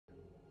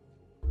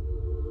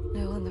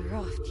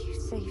raft, you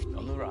saved me.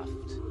 On the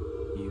raft,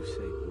 you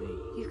saved me.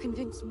 You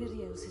convinced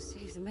Miriel to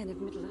save the men of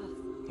Middle-earth.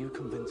 You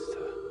convinced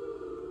her.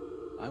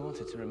 I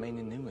wanted to remain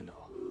in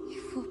Numenor.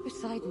 You fought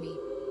beside me.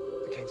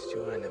 Against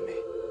your enemy.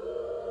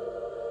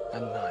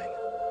 And mine.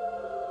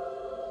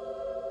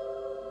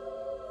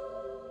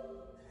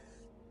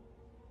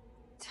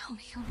 Tell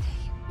me your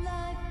name.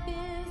 Life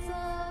is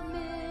a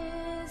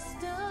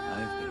mystery.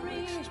 I've been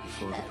awake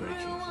before the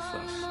breaking of the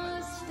first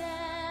silence.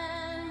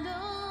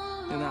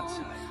 In that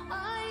time,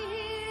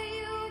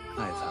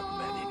 I've had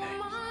many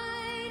names.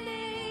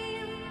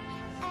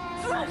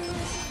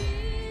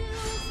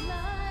 Feels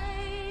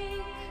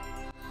like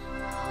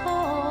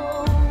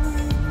home.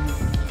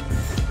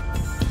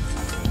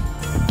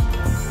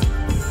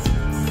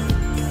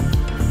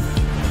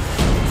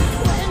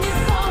 When you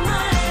call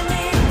my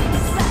name,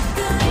 it's like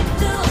a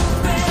little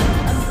breath.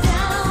 I'm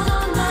down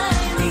on my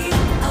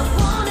knees. I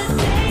wanna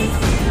take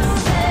you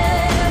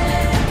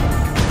there.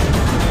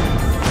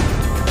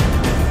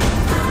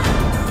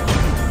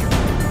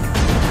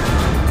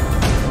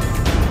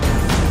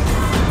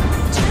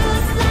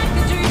 Just like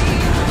a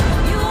dream,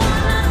 you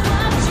are not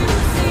what you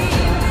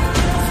seem.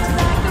 Just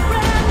like a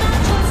breath, not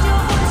just your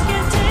voice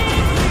can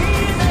take me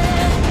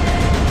there.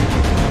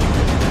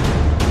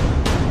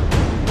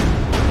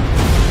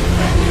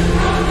 When you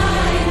call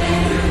my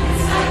name,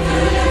 it's like a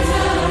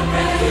little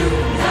breath.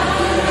 Down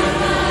on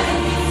my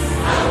knees,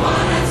 I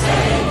wanna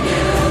take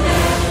you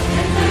there.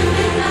 And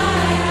every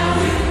night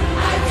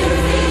I do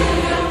feel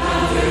your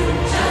power.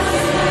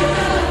 Just like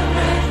a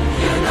breath,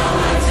 you know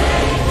I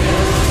take you.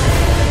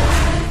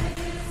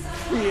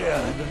 Hear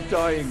the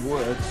dying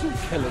words of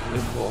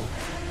Galadriel.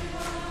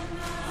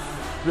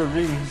 The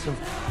rings of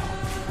power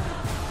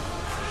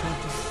shall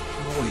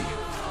destroy you.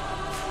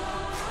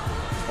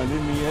 And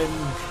in the end,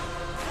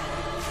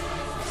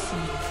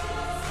 see,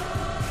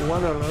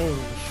 one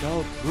alone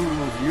shall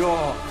prove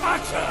your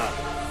utter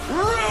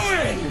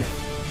ruin!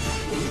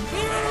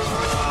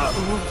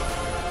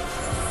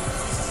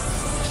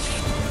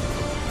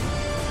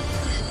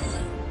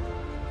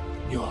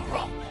 You are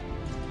wrong.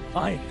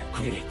 I am the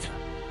creator.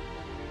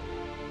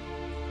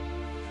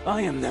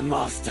 I am the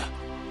master.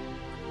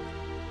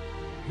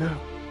 No.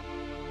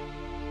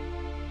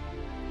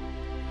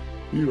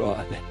 You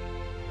are the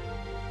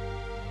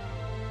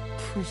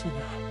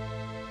prisoner.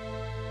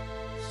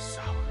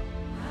 Sauron.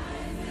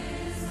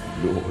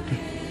 Lord.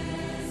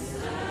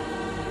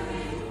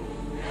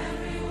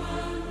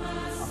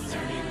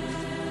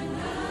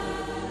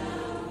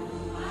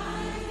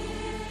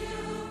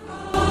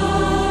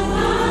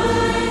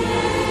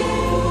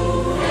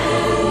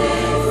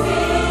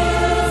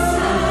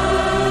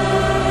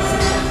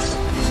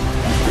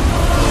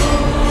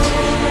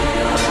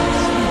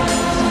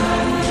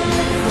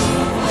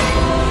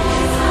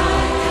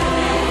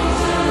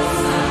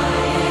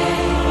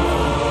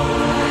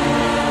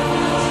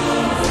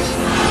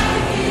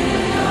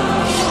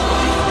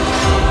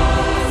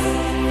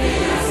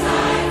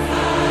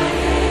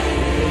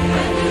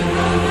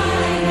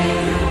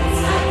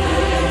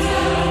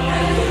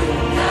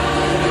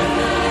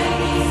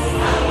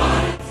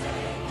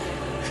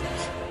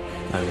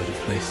 I would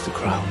have placed a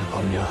crown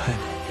upon your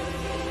head.